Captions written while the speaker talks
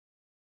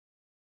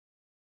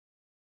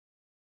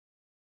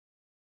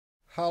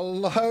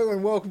Hello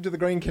and welcome to the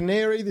Green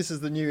Canary. This is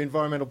the new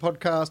environmental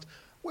podcast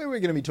where we're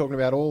going to be talking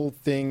about all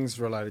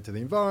things related to the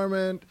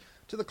environment,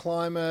 to the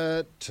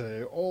climate,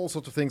 to all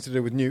sorts of things to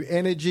do with new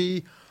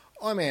energy.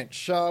 I'm Ant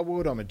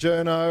Sharwood. I'm a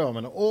journo. I'm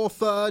an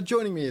author.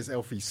 Joining me is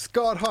Elfie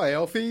Scott. Hi,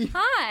 Elfie.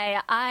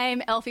 Hi,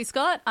 I'm Elfie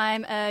Scott.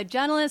 I'm a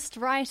journalist,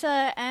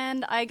 writer,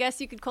 and I guess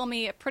you could call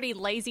me a pretty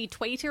lazy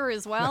tweeter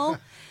as well.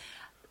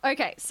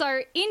 Okay,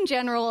 so in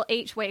general,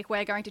 each week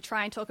we're going to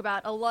try and talk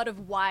about a lot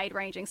of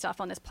wide-ranging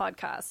stuff on this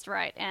podcast,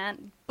 right?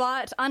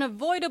 But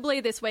unavoidably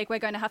this week we're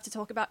going to have to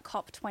talk about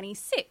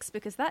COP26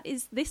 because that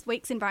is this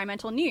week's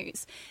environmental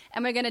news.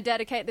 And we're going to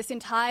dedicate this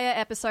entire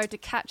episode to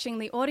catching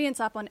the audience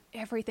up on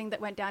everything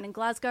that went down in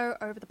Glasgow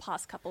over the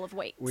past couple of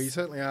weeks. We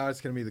certainly are.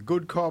 It's going to be the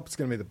good COP. It's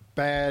going to be the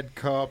bad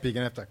COP. You're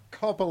going to have to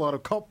cop a lot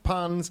of COP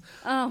puns.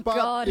 Oh, but,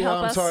 God, help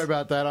I'm us. sorry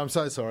about that. I'm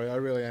so sorry. I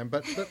really am.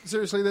 But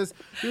seriously, there's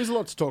a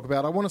lot to talk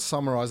about. I want to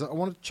summarise it. I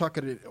want to chuck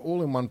it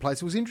all in one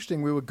place. It was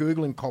interesting. We were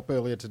Googling COP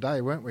earlier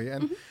today, weren't we?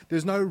 And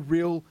there's no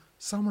real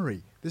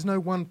summary. There's no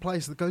one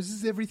place that goes, this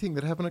is everything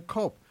that happened at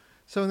COP.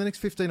 So in the next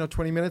 15 or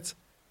 20 minutes,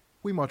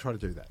 we might try to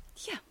do that.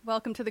 Yeah,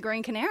 welcome to the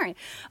Green Canary.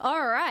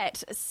 All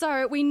right,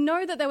 so we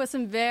know that there were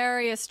some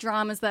various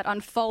dramas that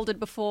unfolded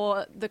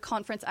before the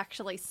conference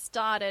actually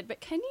started,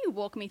 but can you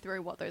walk me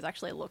through what those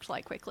actually looked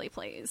like quickly,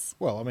 please?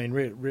 Well, I mean,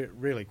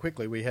 really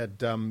quickly, we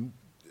had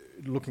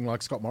looking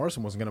like Scott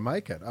Morrison wasn't going to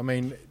make it. I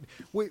mean,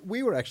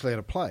 we were actually at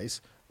a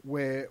place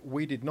where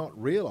we did not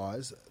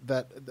realise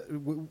that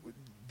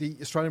the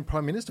Australian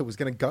Prime Minister was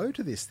going to go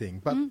to this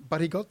thing,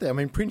 but he got there. I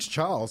mean, Prince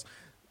Charles,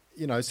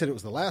 said it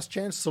was the last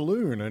chance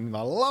saloon, and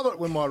I love it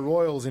when my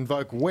royals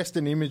invoke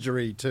Western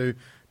imagery to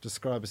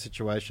describe a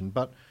situation.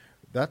 But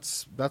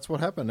that's what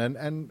happened,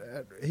 and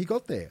he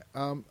got there.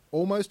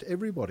 Almost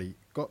everybody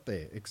got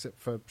there, except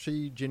for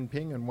Xi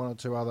Jinping and one or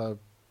two other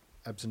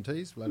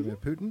absentees, Vladimir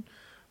Putin.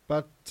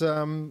 But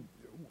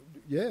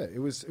it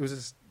was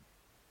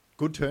a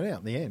good turnout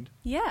in the end.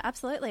 Yeah,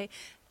 absolutely.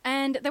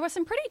 And there were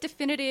some pretty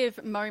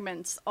definitive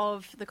moments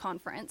of the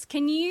conference.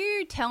 Can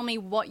you tell me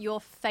what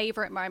your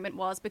favourite moment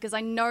was? Because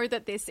I know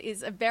that this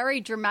is a very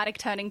dramatic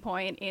turning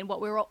point in what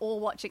we were all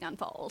watching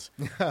unfold.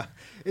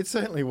 It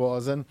certainly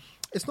was. And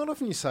it's not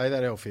often you say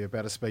that, Elfie,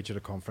 about a speech at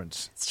a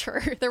conference. It's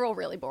true. They're all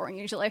really boring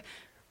usually.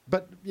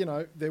 But,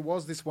 there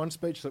was this one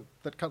speech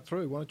that cut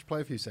through. Why don't you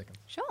play a few seconds?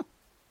 Sure.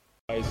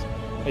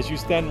 As you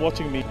stand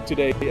watching me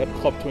today at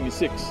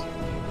COP26,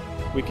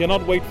 we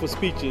cannot wait for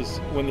speeches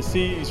when the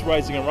sea is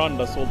rising around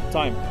us all the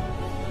time.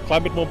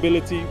 Climate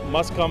mobility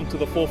must come to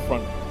the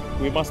forefront.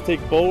 We must take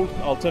bold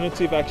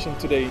alternative action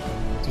today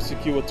to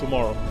secure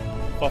tomorrow.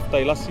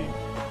 Faftailasi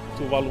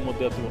Tuvalu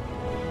Modetua.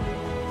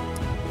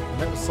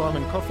 And that was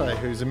Simon Coffey,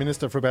 who's a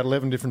minister for about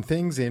 11 different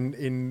things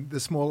in the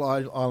small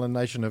island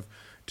nation of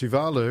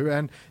Tuvalu.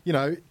 And,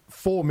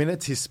 4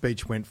 minutes his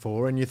speech went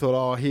for, and you thought,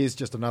 oh, here's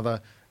just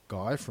another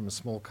guy from a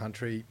small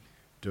country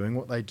doing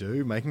what they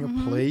do, making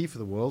a plea for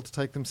the world to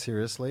take them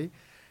seriously.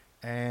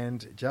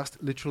 And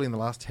just literally in the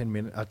last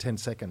 10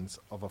 seconds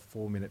of a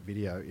 4-minute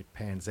video, it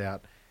pans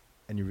out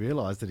and you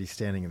realise that he's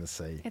standing in the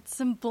sea. It's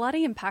some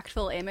bloody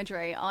impactful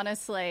imagery,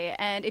 honestly.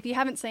 And if you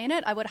haven't seen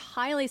it, I would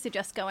highly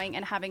suggest going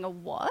and having a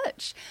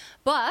watch.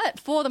 But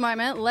for the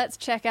moment, let's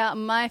check out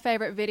my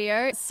favourite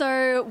video.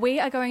 So we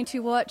are going to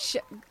watch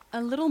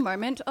a little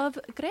moment of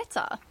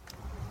Greta.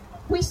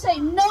 We say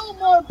no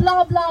more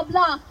blah, blah,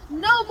 blah.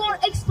 No more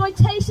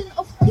exploitation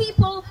of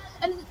people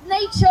and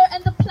nature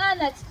and the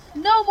planet.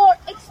 No more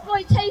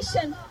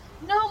exploitation.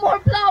 No more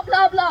blah,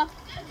 blah, blah.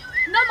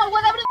 No more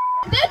whatever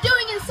they're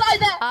doing inside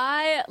there.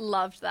 I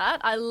loved that.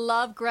 I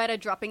love Greta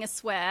dropping a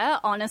swear,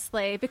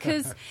 honestly,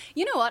 because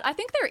you know what? I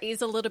think there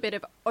is a little bit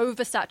of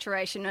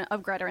oversaturation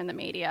of Greta in the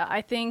media.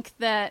 I think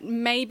that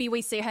maybe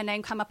we see her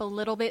name come up a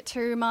little bit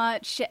too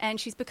much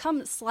and she's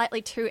become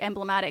slightly too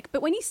emblematic.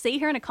 But when you see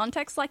her in a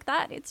context like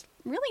that, it's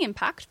really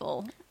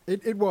impactful.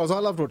 It was. I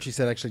loved what she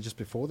said actually just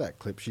before that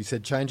clip. She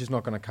said change is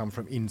not going to come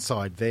from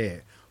inside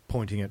there,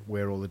 pointing at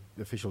where all the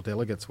official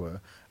delegates were.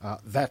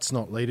 That's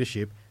not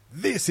leadership.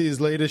 This is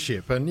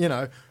leadership,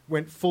 and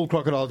went full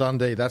Crocodile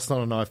Dundee. That's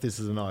not a knife. This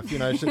is a knife.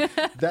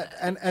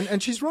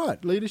 And she's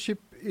right.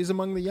 Leadership is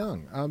among the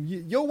young.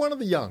 You're one of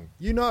the young.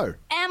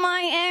 Am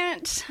I,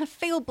 Ant? I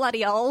feel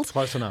bloody old.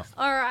 Close enough.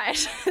 All right.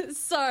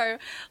 So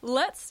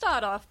let's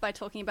start off by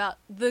talking about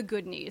the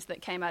good news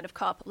that came out of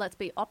COP. Let's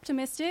be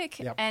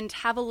optimistic and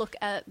have a look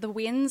at the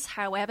wins,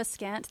 however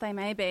scant they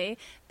may be,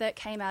 that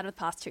came out of the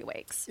past 2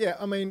 weeks. Yeah,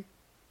 I mean,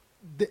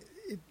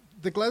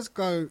 the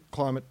Glasgow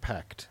Climate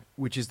Pact,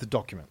 which is the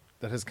document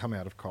that has come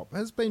out of COP,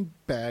 has been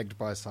bagged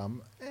by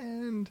some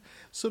and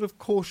sort of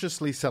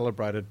cautiously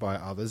celebrated by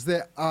others.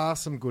 There are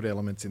some good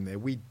elements in there.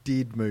 We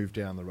did move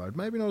down the road.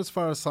 Maybe not as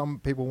far as some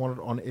people wanted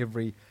on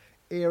every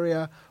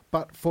area,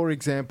 but for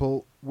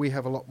example, we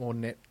have a lot more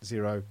net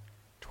zero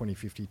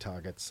 2050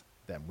 targets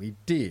than we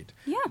did.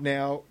 Yeah.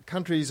 Now,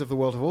 countries of the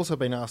world have also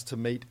been asked to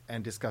meet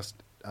and discuss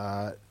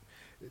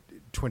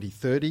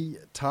 2030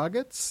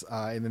 targets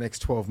in the next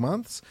 12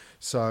 months.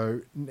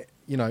 So,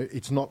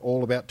 it's not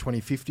all about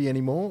 2050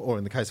 anymore, or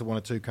in the case of one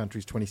or two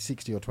countries,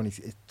 2060 or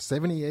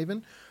 2070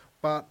 even.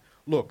 But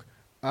look,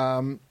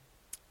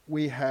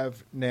 we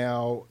have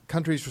now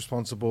countries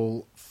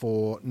responsible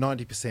for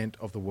 90%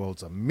 of the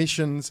world's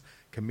emissions,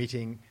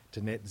 committing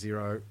to net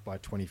zero by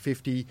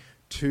 2050.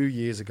 2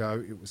 years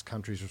ago, it was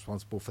countries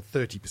responsible for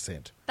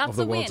 30% of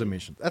the world's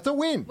emissions. That's a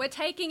win. We're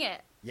taking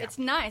it. Yeah. It's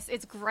nice.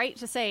 It's great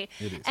to see.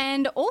 It is.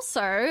 And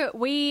also,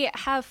 we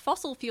have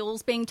fossil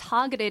fuels being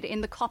targeted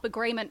in the COP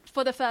agreement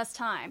for the first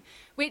time,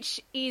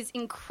 which is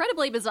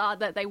incredibly bizarre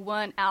that they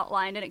weren't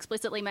outlined and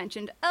explicitly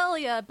mentioned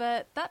earlier.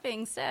 But that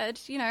being said,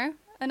 you know,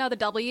 another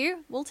W.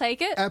 We'll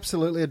take it.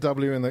 Absolutely a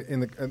W in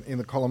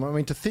the column. I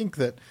mean, to think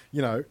that,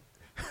 you know,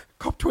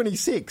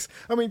 COP26,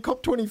 I mean,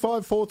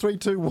 COP25, 4, 3,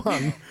 2,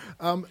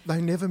 1,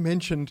 they never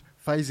mentioned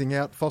phasing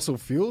out fossil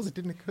fuels. It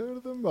didn't occur to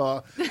them.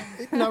 No,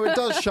 it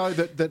does show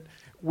that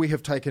we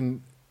have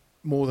taken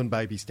more than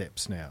baby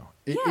steps now.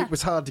 It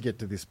was hard to get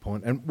to this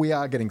point, and we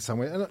are getting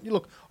somewhere. And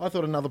look, I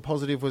thought another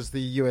positive was the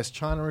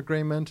US-China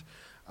agreement.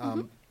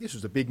 This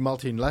was a big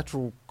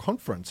multilateral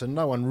conference, and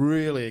no one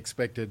really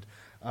expected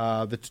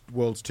the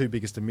world's two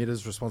biggest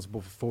emitters,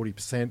 responsible for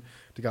 40%,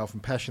 to go off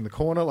and pash in the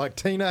corner like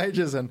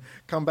teenagers and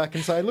come back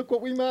and say, look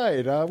what we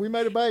made. We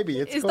made a baby.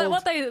 Is that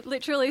what they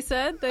literally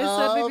said? They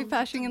said we'd be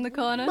pashing in the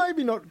corner?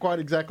 Maybe not quite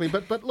exactly,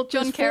 but look,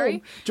 John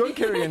Kerry? John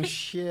Kerry and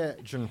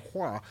Xie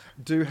Zhenhua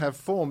do have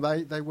form.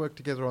 They worked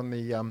together on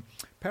the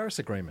Paris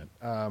Agreement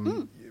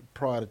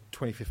prior to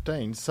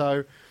 2015.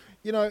 So,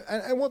 you know,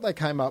 and what they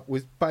came up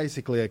with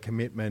basically a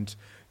commitment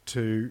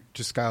to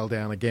scale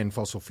down, again,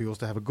 fossil fuels,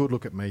 to have a good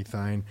look at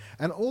methane,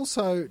 and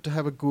also to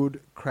have a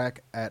good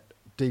crack at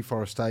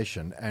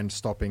deforestation and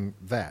stopping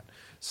that.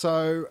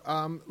 So,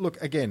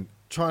 look, again,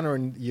 China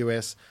and the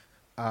US,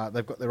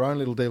 they've got their own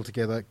little deal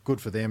together. Good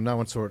for them. No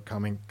one saw it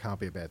coming. Can't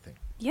be a bad thing.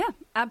 Yeah,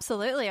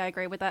 absolutely. I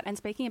agree with that. And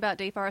speaking about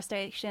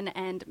deforestation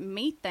and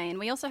methane,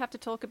 we also have to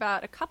talk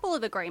about a couple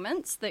of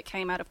agreements that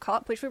came out of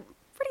COP, which were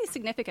pretty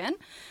significant.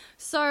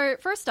 So,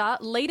 for a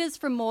start, leaders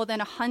from more than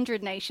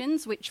 100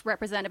 nations, which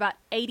represent about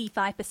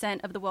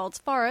 85% of the world's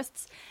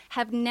forests,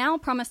 have now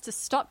promised to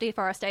stop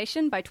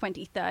deforestation by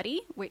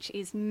 2030, which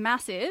is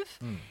massive.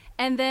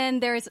 And then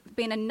there has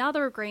been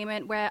another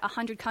agreement where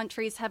 100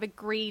 countries have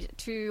agreed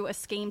to a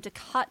scheme to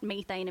cut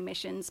methane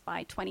emissions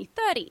by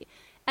 2030.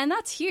 And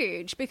that's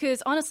huge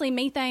because, honestly,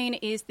 methane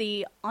is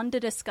the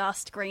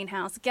under-discussed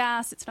greenhouse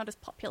gas. It's not as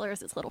popular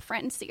as its little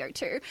friend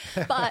CO2.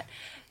 But,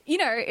 you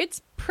know,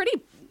 it's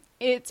pretty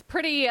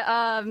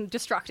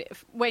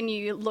destructive when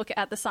you look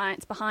at the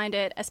science behind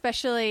it,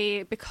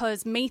 especially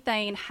because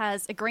methane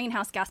has a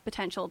greenhouse gas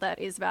potential that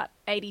is about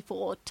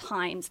 84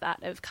 times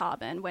that of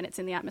carbon when it's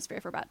in the atmosphere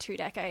for about 2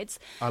 decades.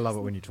 I love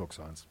it when you talk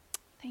science.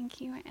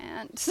 Thank you,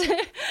 Ant.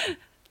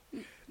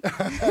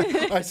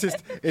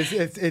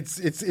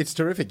 It's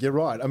terrific. You're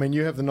right. I mean,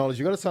 you have the knowledge.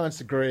 You've got a science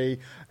degree,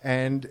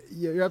 and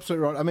you're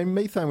absolutely right. I mean,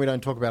 methane we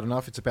don't talk about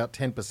enough. It's about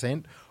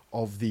 10%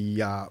 of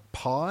the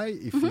pie,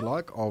 if you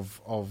like, of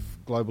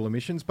global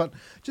emissions. But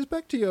just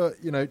back to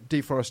your,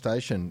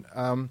 deforestation.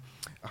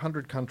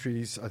 100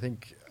 countries, I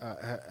think,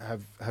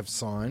 have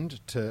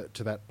signed to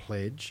that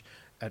pledge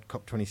at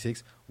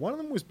COP26. One of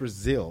them was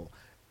Brazil.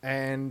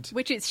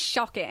 Which is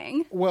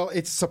shocking. Well,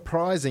 it's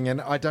surprising,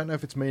 and I don't know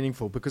if it's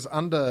meaningful, because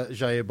under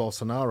Jair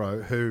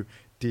Bolsonaro, who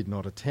did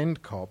not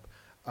attend COP,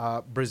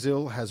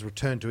 Brazil has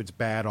returned to its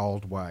bad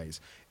old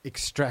ways,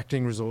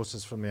 extracting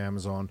resources from the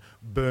Amazon,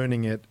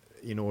 burning it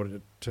in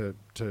order to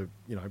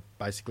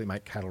basically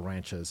make cattle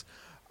ranches.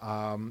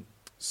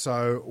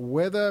 So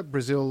whether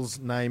Brazil's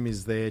name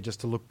is there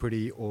just to look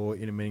pretty or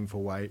in a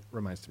meaningful way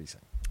remains to be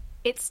seen.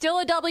 It's still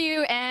a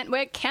W, and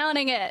we're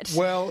counting it.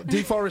 Well,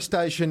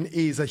 deforestation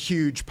is a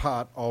huge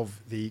part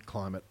of the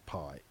climate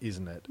pie,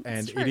 isn't it?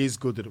 And it is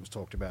good that it was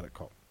talked about at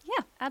COP.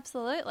 Yeah,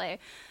 absolutely.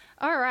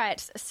 All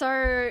right.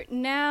 So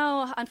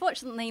now,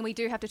 unfortunately, we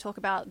do have to talk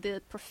about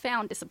the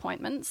profound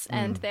disappointments,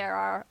 and there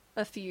are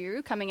a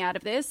few coming out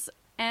of this.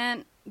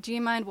 And do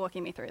you mind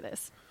walking me through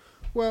this?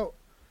 Well,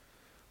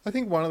 I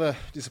think one of the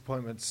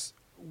disappointments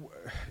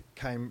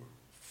came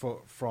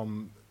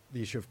from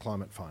the issue of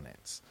climate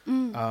finance.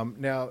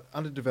 Now,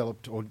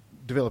 underdeveloped or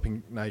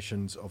developing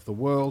nations of the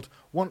world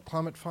want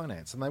climate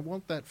finance, and they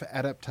want that for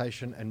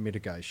adaptation and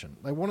mitigation.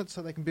 They want it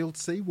so they can build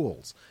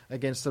seawalls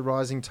against the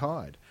rising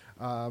tide.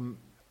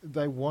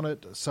 They want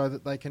it so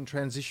that they can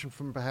transition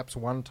from perhaps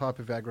one type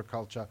of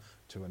agriculture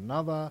to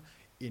another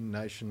in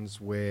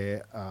nations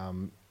where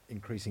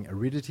increasing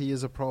aridity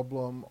is a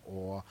problem,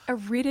 or...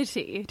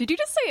 Aridity? Did you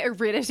just say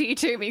aridity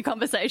to me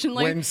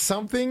conversationally? When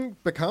something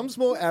becomes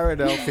more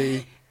arid,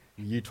 Alfie...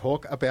 You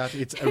talk about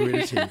its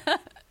aridity.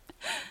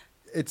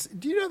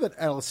 Do you know that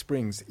Alice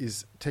Springs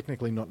is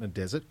technically not in a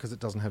desert because it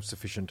doesn't have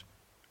sufficient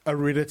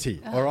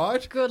aridity, all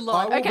right? Good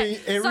Lord. I will be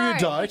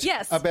erudite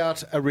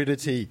about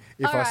aridity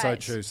if I so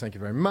choose. Thank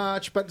you very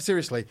much. But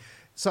seriously,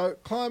 so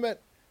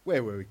climate,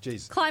 where were we?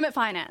 Jeez. Climate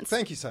finance.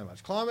 Thank you so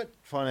much. Climate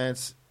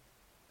finance,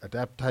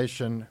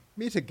 adaptation,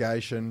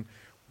 mitigation.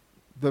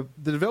 The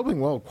developing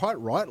world, quite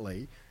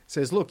rightly,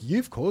 says, look,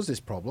 you've caused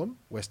this problem,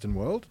 Western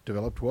world,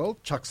 developed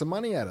world, chuck some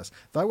money at us.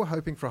 They were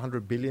hoping for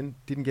 $100 billion,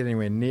 didn't get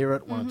anywhere near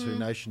it. One or two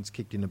nations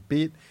kicked in a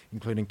bit,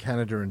 including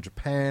Canada and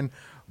Japan.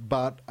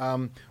 But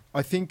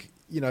I think,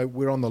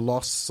 we're on the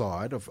loss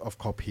side of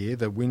COP here.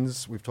 The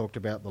wins, we've talked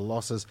about, the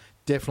losses,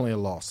 definitely a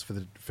loss for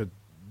the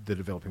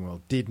developing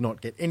world. Did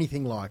not get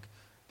anything like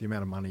the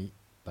amount of money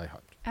they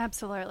hoped.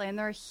 Absolutely, and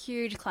there are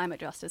huge climate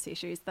justice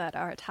issues that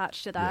are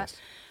attached to that. Yes.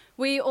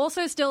 We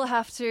also still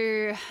have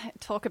to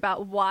talk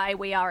about why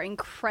we are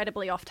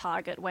incredibly off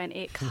target when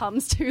it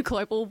comes to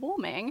global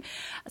warming.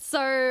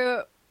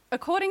 So,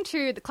 according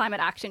to the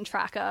Climate Action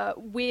Tracker,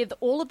 with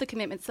all of the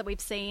commitments that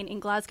we've seen in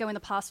Glasgow in the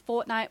past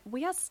fortnight,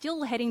 we are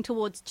still heading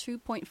towards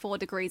 2.4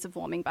 degrees of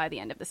warming by the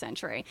end of the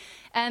century.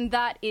 And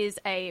that is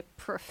a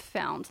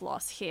profound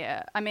loss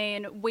here. I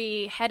mean,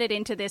 we headed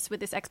into this with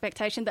this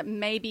expectation that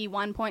maybe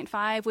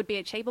 1.5 would be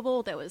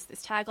achievable. There was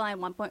this tagline,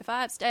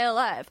 1.5, stay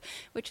alive,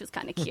 which was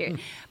kind of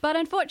cute. But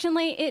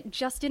unfortunately, it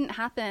just didn't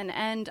happen.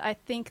 And I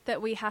think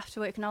that we have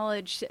to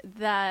acknowledge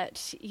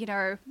that,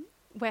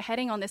 we're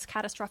heading on this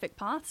catastrophic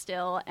path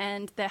still,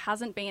 and there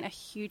hasn't been a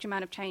huge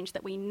amount of change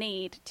that we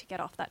need to get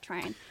off that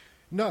train.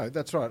 No,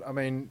 that's right. I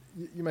mean,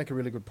 you make a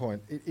really good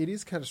point. It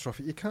is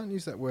catastrophic. You can't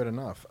use that word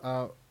enough.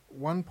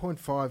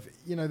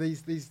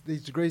 1.5, these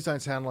degrees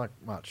don't sound like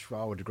much.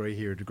 Oh, a degree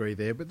here, a degree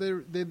there, but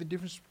they're the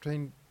difference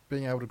between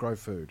being able to grow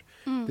food.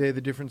 They're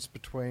the difference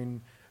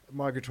between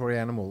migratory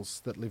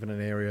animals that live in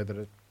an area that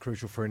are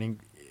crucial for an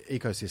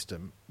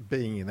ecosystem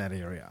being in that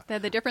area. They're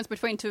the difference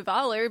between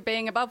Tuvalu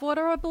being above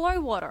water or below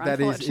water,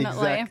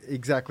 unfortunately. That is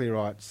exactly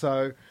right.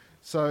 So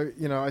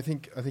I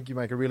think you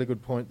make a really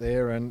good point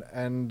there, and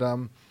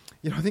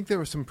I think there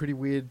were some pretty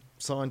weird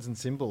signs and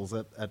symbols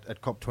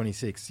at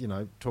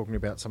COP26. Talking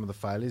about some of the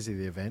failures of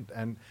the event,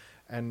 and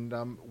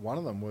one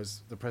of them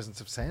was the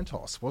presence of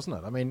Santos, wasn't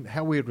it? I mean,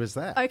 how weird was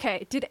that?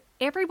 Okay, did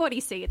everybody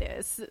see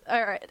this?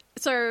 All right,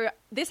 so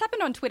this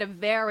happened on Twitter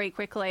very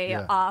quickly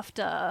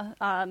after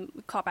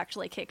COP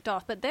actually kicked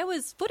off, but there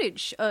was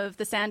footage of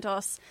the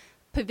Santos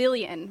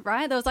pavilion,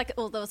 right? There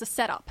was a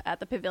setup at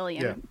the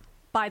pavilion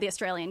by the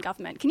Australian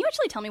government. Can you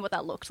actually tell me what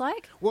that looked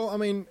like? Well, I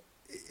mean,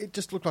 it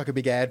just looked like a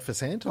big ad for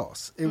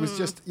Santos. It was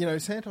just,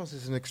 Santos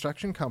is an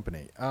extraction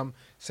company.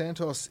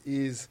 Santos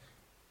is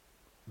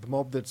the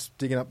mob that's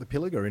digging up the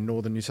Pilliga in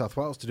northern New South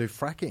Wales to do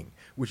fracking,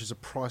 which is a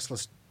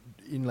priceless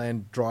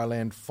inland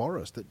dryland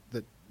forest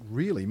that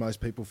really most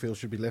people feel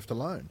should be left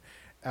alone.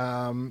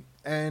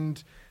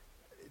 And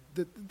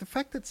the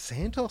fact that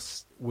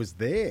Santos was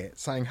there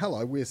saying,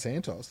 hello, we're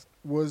Santos,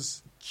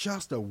 was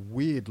just a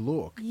weird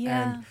look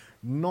and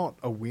not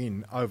a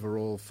win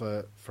overall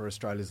for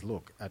Australia's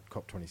look at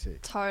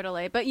COP26.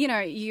 Totally. But,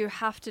 you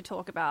have to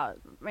talk about,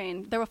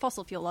 there were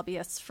fossil fuel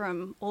lobbyists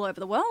from all over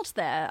the world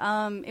there.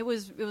 It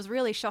was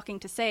really shocking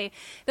to see.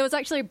 There was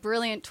actually a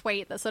brilliant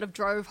tweet that sort of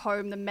drove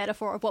home the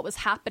metaphor of what was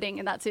happening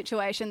in that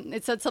situation.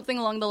 It said something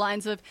along the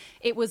lines of,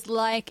 it was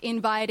like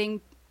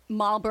inviting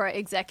Marlborough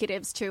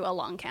executives to a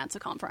lung cancer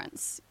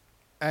conference.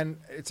 And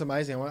it's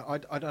amazing. I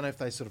don't know if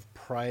they sort of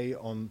prey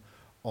on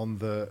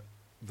the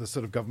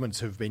sort of governments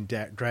who've been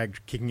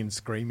dragged kicking and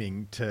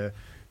screaming to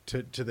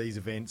these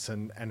events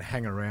and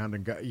hang around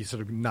and go, you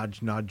sort of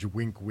nudge,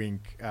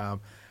 wink,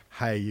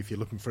 hey, if you're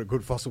looking for a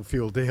good fossil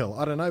fuel deal.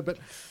 I don't know, but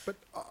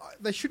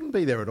they shouldn't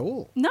be there at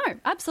all. No,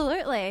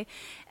 absolutely.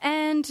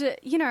 And,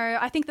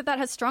 I think that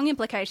has strong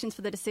implications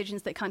for the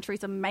decisions that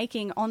countries are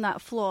making on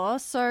that floor.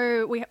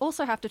 So we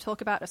also have to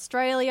talk about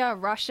Australia,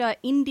 Russia,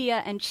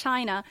 India and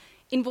China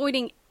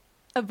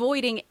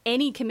avoiding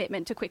any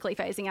commitment to quickly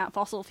phasing out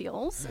fossil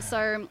fuels.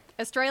 So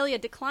Australia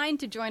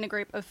declined to join a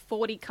group of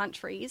 40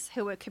 countries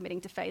who were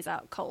committing to phase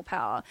out coal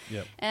power.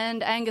 Yep.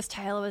 And Angus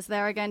Taylor was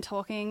there again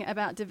talking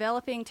about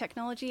developing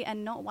technology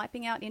and not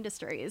wiping out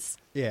industries.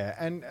 Yeah,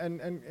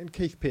 and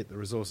Keith Pitt, the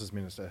Resources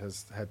Minister,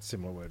 has had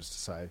similar words to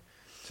say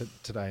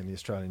today in the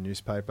Australian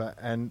newspaper.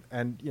 And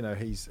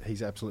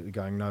he's absolutely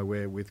going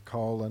nowhere with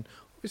coal. And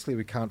obviously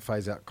we can't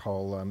phase out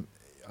coal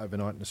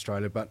overnight in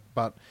Australia, but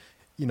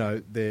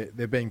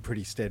they're being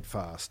pretty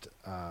steadfast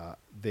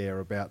there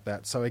about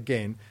that. So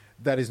again,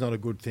 that is not a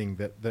good thing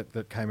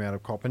that came out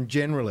of COP. And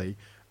generally,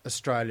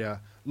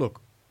 Australia,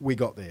 look, we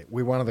got there.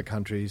 We're one of the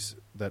countries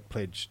that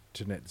pledged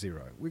to net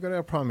zero. We got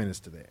our Prime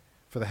Minister there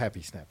for the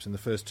happy snaps in the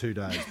first 2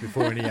 days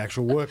before any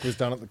actual work was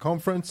done at the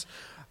conference.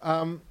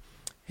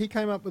 He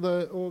came up with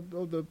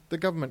the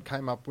government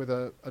came up with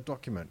a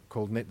document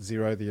called Net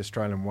Zero, the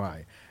Australian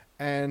Way.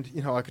 And,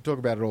 I could talk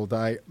about it all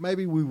day.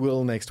 Maybe we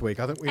will next week.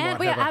 I think we might. And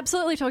we are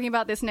absolutely talking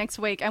about this next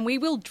week, and we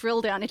will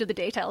drill down into the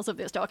details of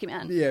this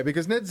document. Yeah,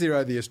 because Net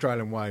Zero, the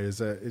Australian Way, is,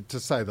 to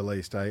say the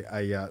least,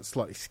 a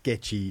slightly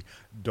sketchy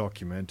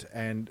document.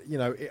 And,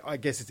 I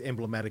guess it's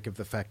emblematic of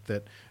the fact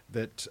that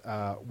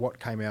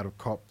what came out of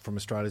COP from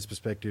Australia's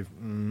perspective,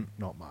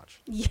 not much.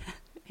 Yeah.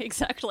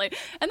 Exactly.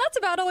 And that's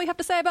about all we have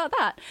to say about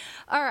that.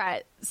 All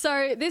right.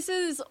 So this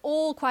is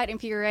all quite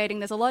infuriating.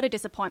 There's a lot of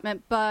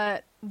disappointment.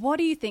 But what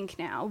do you think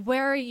now?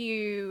 Where are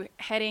you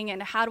heading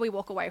and how do we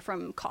walk away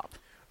from COP?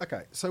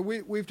 Okay. So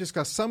we've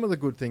discussed some of the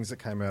good things that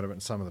came out of it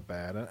and some of the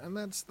bad. And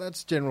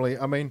that's generally,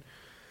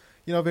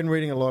 I've been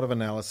reading a lot of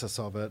analysis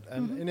of it,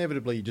 and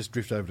inevitably you just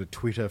drift over to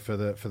Twitter for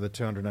the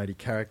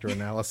 280-character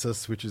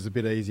analysis, which is a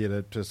bit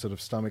easier to sort of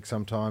stomach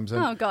sometimes.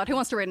 And, Oh, God, who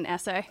wants to read an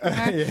essay?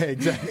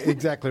 yeah,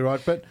 exactly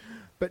right. But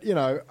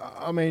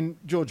I mean,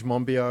 George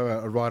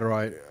Monbiot, a writer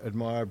I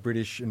admire,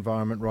 British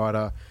environment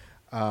writer,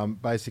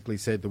 basically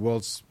said the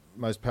world's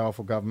most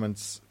powerful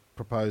governments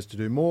propose to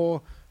do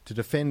more to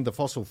defend the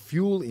fossil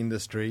fuel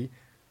industry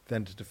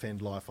than to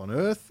defend life on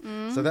Earth.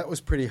 So that was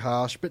pretty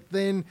harsh. But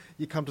then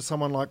you come to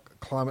someone like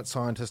climate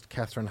scientist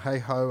Katharine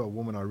Hayhoe, a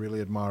woman I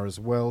really admire as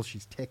well.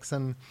 She's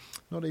Texan.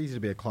 Not easy to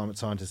be a climate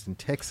scientist in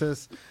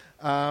Texas.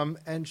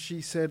 And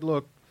she said,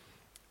 look,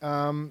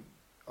 I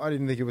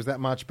didn't think it was that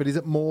much, but is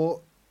it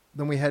more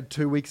than we had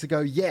 2 weeks ago?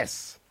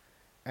 Yes.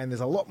 And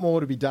there's a lot more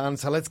to be done,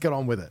 so let's get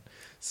on with it.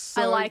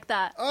 So, I like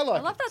that. I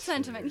love that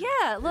sentiment.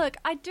 Yeah, look,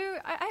 I do.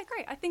 I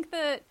agree. I think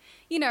that,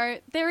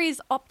 there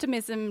is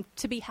optimism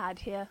to be had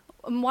here.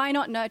 And why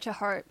not nurture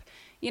hope?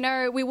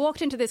 We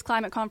walked into this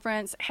climate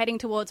conference heading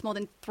towards more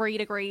than 3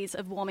 degrees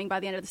of warming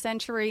by the end of the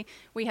century.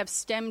 We have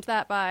stemmed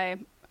that by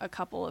a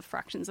couple of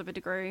fractions of a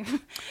degree,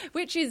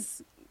 which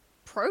is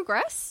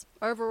progress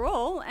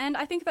overall, and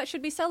I think that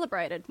should be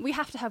celebrated. We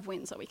have to have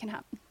wins so we can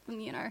have,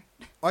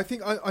 I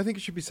think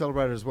it should be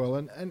celebrated as well,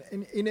 and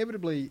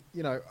inevitably,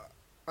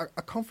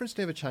 a conference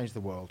never changed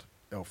the world,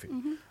 Elfie.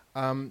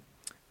 I'll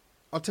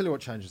tell you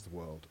what changes the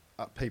world: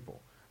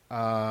 people.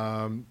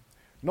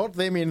 Not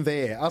them in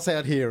there, us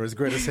out here, as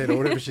Greta said, or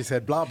whatever she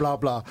said, blah, blah,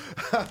 blah.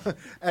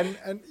 and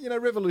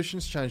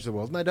revolutions change the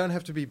world. And they don't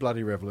have to be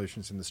bloody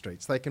revolutions in the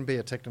streets. They can be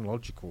a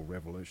technological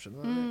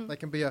revolution. They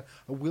can be a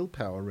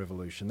willpower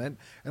revolution. And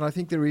I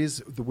think there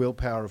is the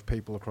willpower of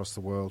people across the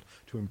world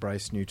to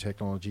embrace new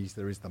technologies.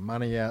 There is the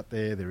money out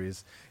there. There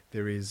is the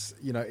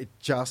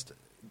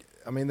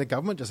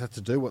government just has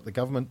to do what the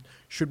government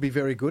should be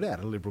very good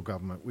at, a Liberal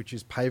government, which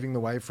is paving the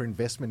way for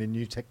investment in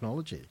new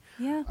technology.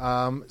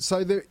 Yeah.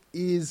 So there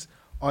is,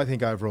 I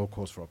think, overall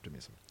cause for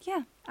optimism.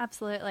 Yeah,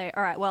 absolutely.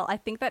 All right, well, I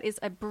think that is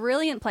a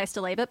brilliant place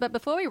to leave it. But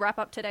before we wrap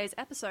up today's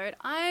episode,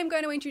 I'm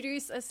going to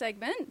introduce a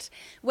segment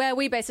where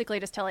we basically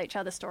just tell each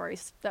other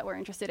stories that we're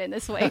interested in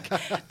this week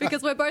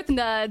because we're both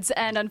nerds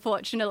and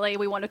unfortunately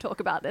we want to talk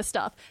about this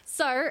stuff.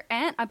 So,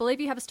 Ant, I believe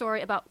you have a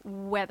story about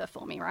weather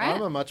for me, right?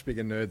 I'm a much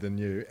bigger nerd than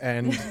you,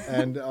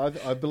 and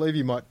I believe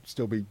you might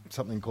still be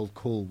something called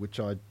cool,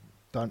 which I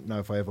don't know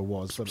if I ever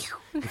was. But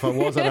if I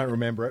was, I don't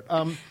remember it.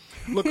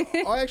 Look,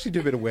 I actually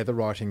do a bit of weather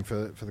writing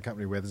for the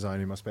company Weather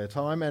Zone in my spare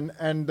time,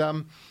 and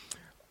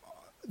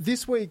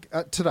this week,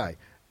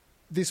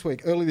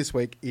 early this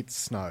week, it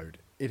snowed.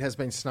 It has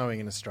been snowing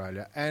in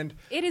Australia, and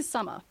it is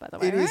summer, by the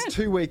way. It is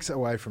 2 weeks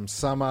away from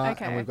summer,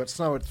 Okay. and we've got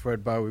snow at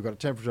Thredbo. We've got a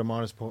temperature of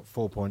minus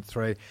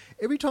 4.3.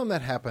 Every time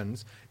that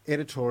happens,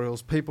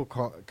 editorials, people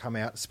come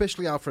out,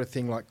 especially after a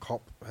thing like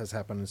COP has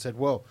happened, and said,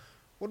 well,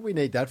 what do we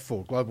need that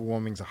for? Global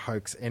warming's a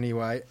hoax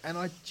anyway. And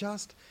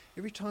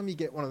every time you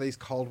get one of these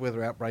cold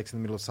weather outbreaks in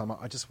the middle of summer,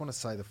 I just want to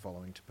say the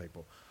following to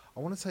people.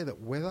 I want to say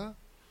that weather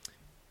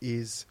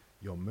is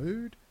your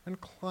mood and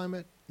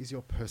climate is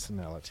your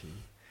personality.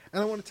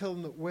 And I want to tell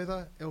them that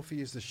weather,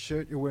 Elfie, is the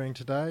shirt you're wearing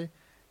today,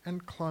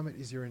 and climate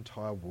is your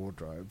entire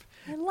wardrobe.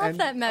 I love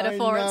that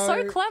metaphor. It's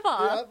so clever.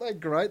 Yeah, aren't they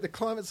great? The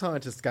climate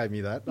scientists gave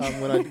me that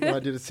when I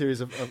did a series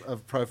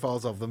of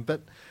profiles of them.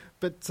 But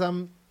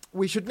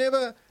we should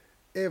never,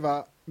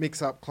 ever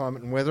mix up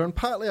climate and weather. And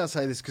partly I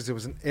say this because there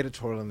was an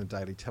editorial in the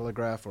Daily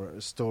Telegraph, or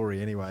a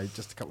story anyway,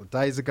 just a couple of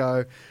days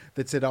ago,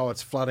 that said,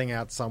 it's flooding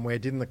out somewhere.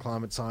 Didn't the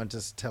climate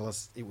scientists tell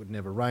us it would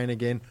never rain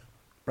again?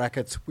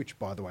 Brackets, which,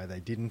 by the way, they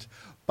didn't.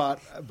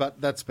 But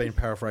that's been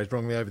paraphrased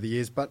wrongly over the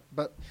years. But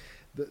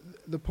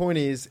the point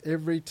is,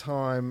 every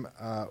time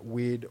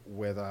weird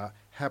weather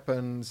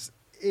happens,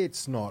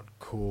 it's not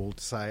cool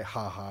to say,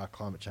 ha,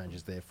 climate change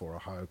is therefore a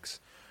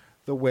hoax.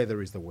 The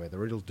weather is the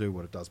weather. It'll do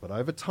what it does. But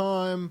over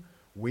time,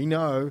 we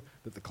know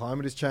that the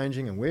climate is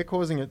changing and we're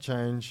causing it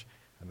change.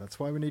 And that's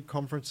why we need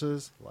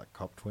conferences like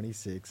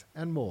COP26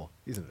 and more,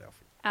 isn't it,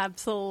 Alfie?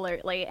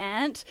 Absolutely,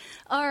 Ant.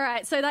 All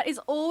right, so that is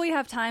all we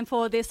have time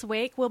for this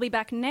week. We'll be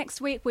back next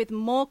week with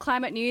more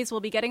climate news.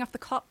 We'll be getting off the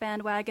COP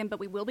bandwagon, but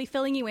we will be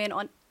filling you in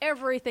on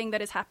everything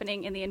that is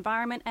happening in the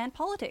environment and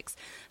politics.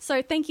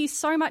 So thank you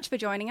so much for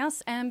joining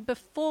us. And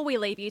before we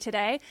leave you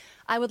today,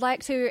 I would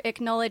like to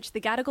acknowledge the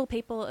Gadigal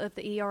people of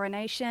the Eora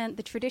Nation,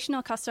 the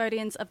traditional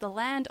custodians of the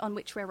land on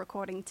which we're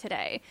recording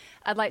today.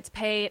 I'd like to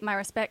pay my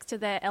respects to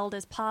their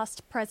elders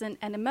past, present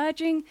and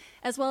emerging,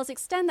 as well as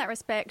extend that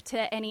respect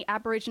to any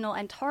Aboriginal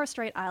and Torres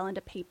Strait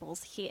Islander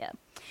peoples here.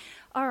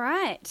 All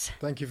right.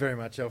 Thank you very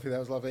much, Elfie. That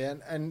was lovely.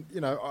 And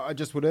I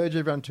just would urge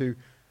everyone to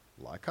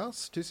like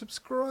us, to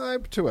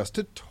subscribe to us,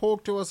 to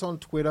talk to us on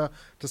Twitter,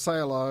 to say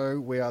hello.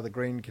 We are the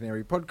Green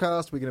Canary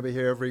Podcast. We're going to be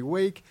here every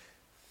week.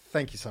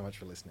 Thank you so much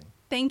for listening.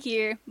 Thank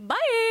you. Bye.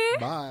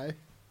 Bye.